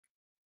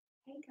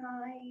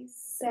Guys,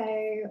 so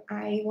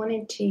I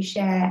wanted to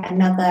share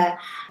another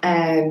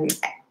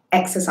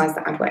exercise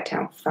that I'd worked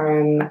out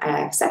from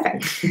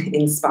Seven,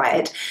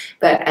 inspired,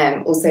 but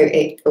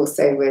it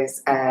also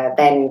was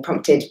then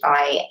prompted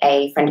by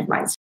a friend of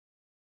mine.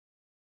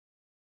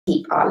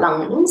 Keep our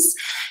lungs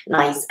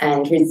nice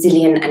and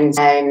resilient,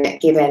 and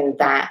given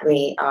that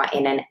we are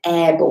in an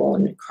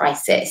airborne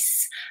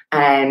crisis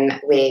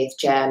with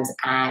germs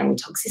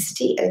and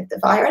toxicity of the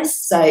virus,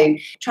 so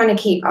trying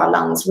to keep our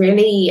lungs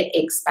really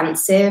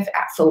expansive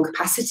at full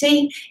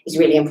capacity is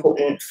really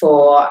important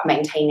for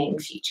maintaining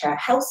future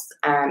health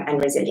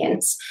and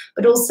resilience.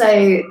 But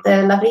also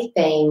the lovely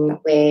thing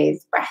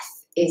with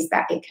breath is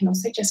that it can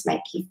also just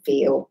make you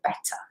feel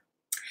better.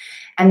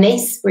 And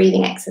this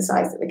breathing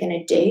exercise that we're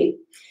going to do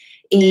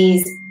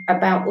is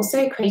about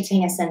also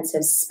creating a sense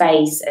of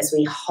space as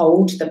we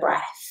hold the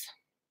breath.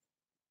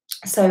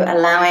 So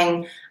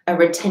allowing a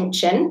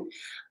retention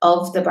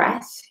of the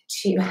breath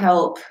to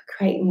help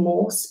create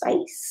more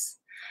space.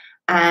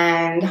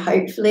 And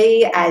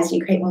hopefully, as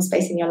you create more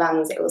space in your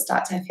lungs, it will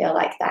start to feel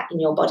like that in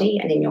your body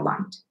and in your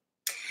mind.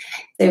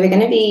 So we're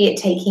going to be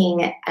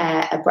taking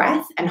a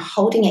breath and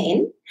holding it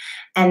in,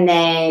 and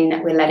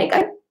then we'll let it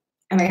go.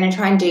 And we're going to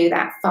try and do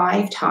that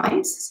 5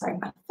 times. Sorry,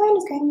 my phone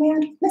is going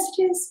around with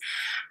messages.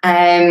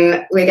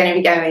 We're going to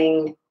be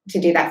going to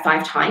do that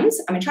 5 times.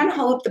 And we're trying to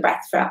hold the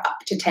breath for up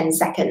to 10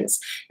 seconds.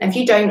 Now, if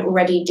you don't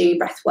already do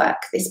breath work,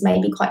 this may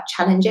be quite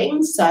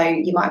challenging. So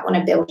you might want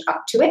to build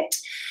up to it.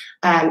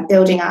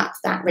 Building up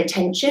that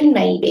retention,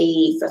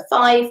 maybe for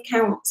 5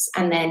 counts.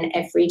 And then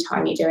every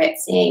time you do it,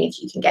 seeing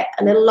if you can get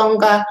a little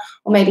longer,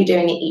 or maybe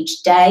doing it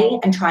each day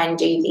and try and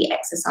do the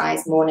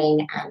exercise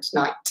morning and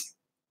night.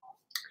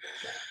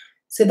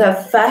 So the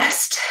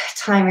first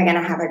time we're going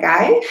to have a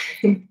go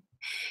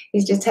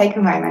is just take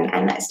a moment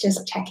and let's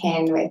just check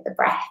in with the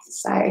breath.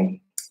 So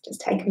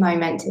just take a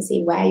moment to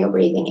see where you're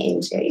breathing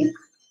into.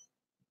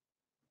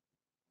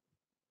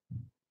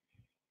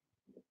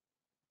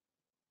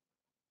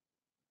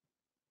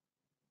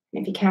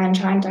 And if you can,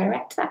 try and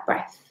direct that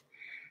breath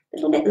a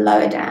little bit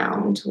lower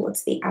down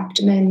towards the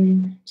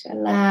abdomen to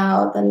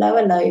allow the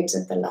lower lobes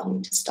of the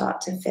lung to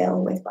start to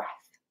fill with breath.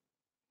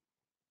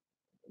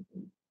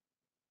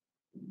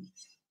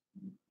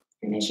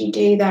 And as you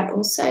do that,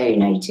 also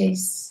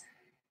notice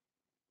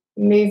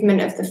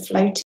movement of the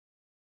floating,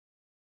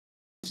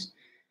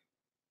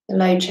 the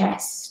low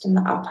chest and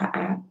the upper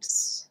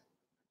abs.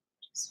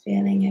 Just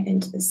feeling it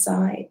into the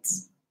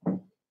sides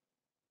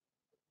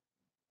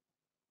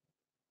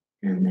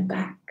and the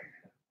back.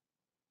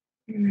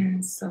 And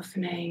then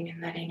softening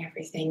and letting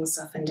everything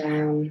soften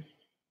down.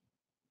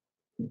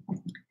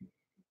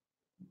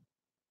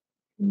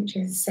 And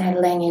just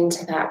settling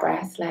into that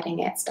breath, letting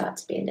it start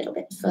to be a little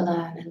bit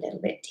fuller and a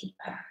little bit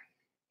deeper.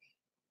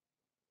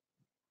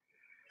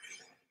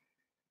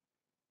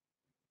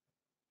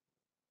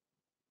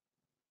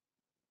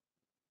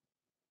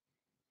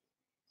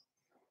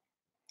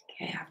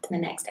 Okay, after the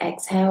next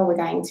exhale, we're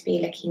going to be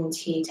looking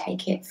to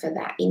take it for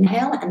that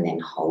inhale and then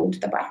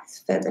hold the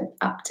breath for the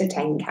up to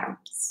 10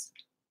 counts.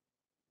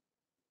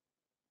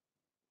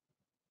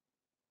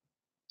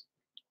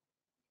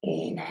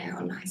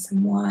 Inhale nice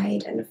and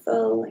wide and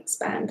full,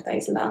 expand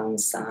those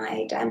lungs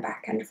side and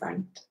back and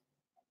front,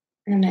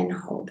 and then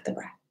hold the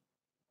breath.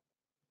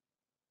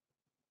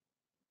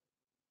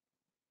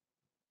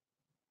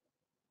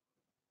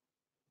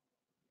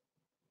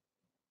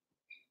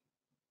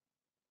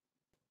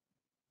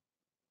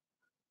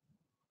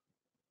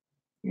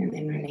 And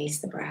then release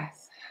the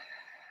breath.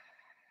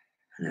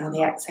 Allow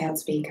the exhale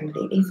to be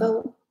completely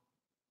full.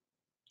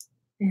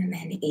 And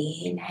then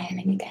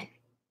inhaling again.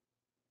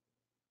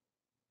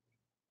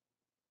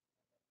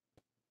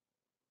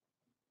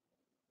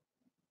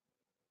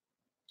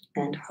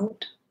 And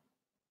hold.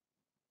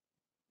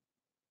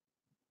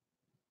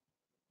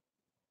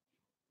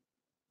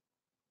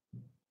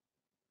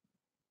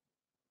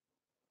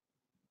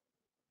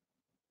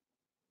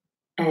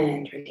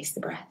 And release the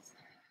breath.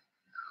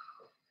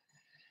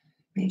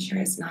 Make sure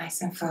it's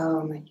nice and full,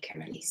 and then you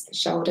can release the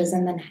shoulders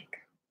and the neck.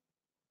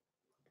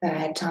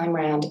 3rd time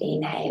round,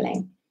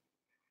 inhaling.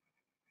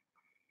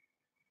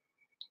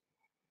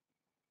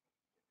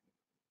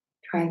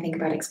 Try and think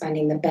about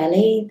expanding the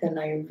belly, the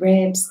low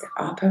ribs, the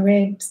upper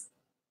ribs,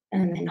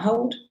 and then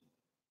hold.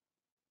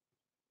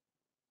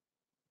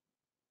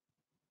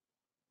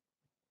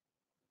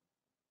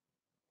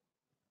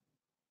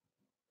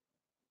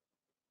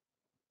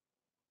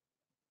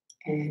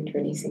 And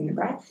releasing the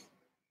breath.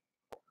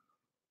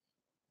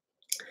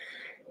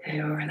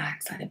 And we'll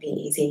relax, let it be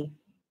easy.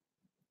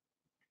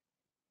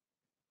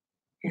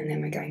 And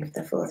then we're going for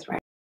the 4th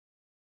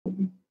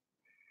round.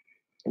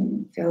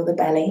 Fill the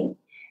belly,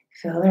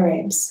 fill the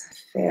ribs,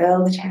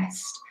 fill the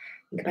chest.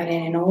 Think about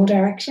it in all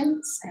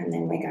directions, and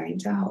then we're going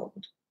to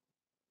hold.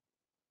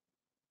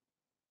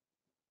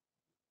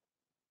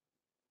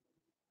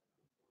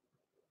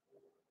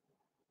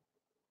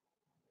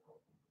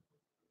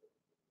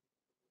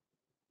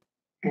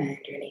 And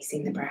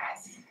releasing the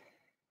breath.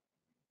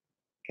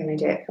 Going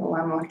to do it for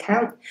one more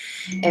count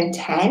of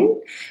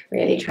 10.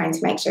 Really trying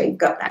to make sure you've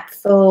got that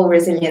full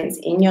resilience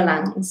in your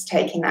lungs,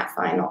 taking that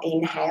final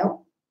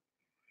inhale.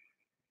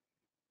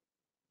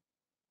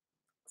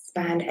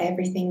 Expand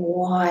everything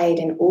wide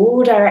in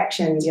all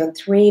directions. You're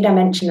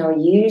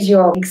three-dimensional. Use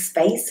your big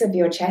space of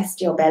your chest,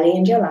 your belly,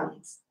 and your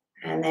lungs.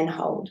 And then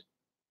hold.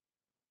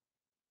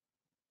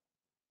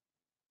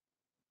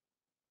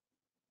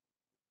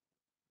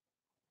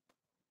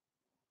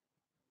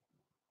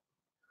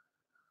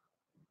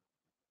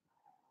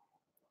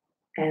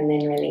 And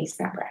then release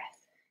that breath.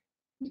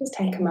 Just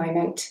take a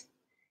moment.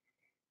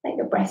 Let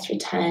your breath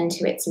return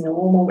to its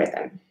normal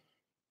rhythm.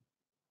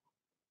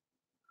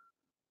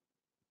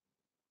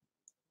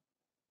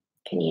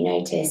 Can you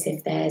notice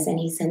if there's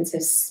any sense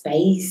of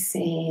space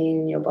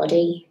in your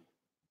body?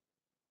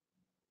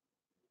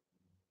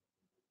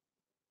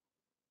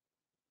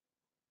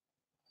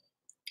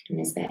 And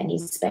is there any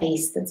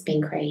space that's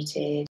been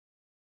created?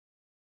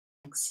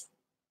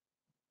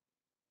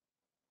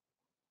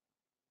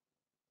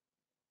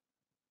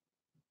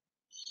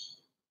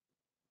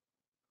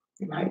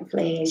 And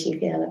hopefully, as you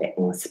feel a bit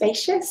more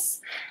spacious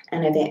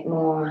and a bit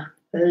more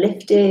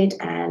lifted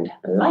and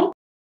light,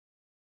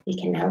 you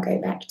can now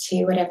go back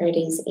to whatever it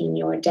is in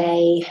your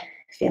day,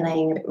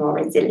 feeling a bit more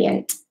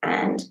resilient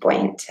and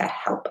buoyant to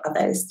help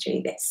others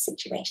through this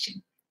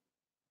situation.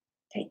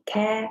 Take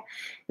care.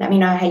 Let me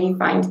know how you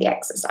find the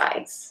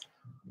exercise.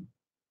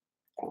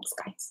 Thanks,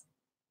 guys.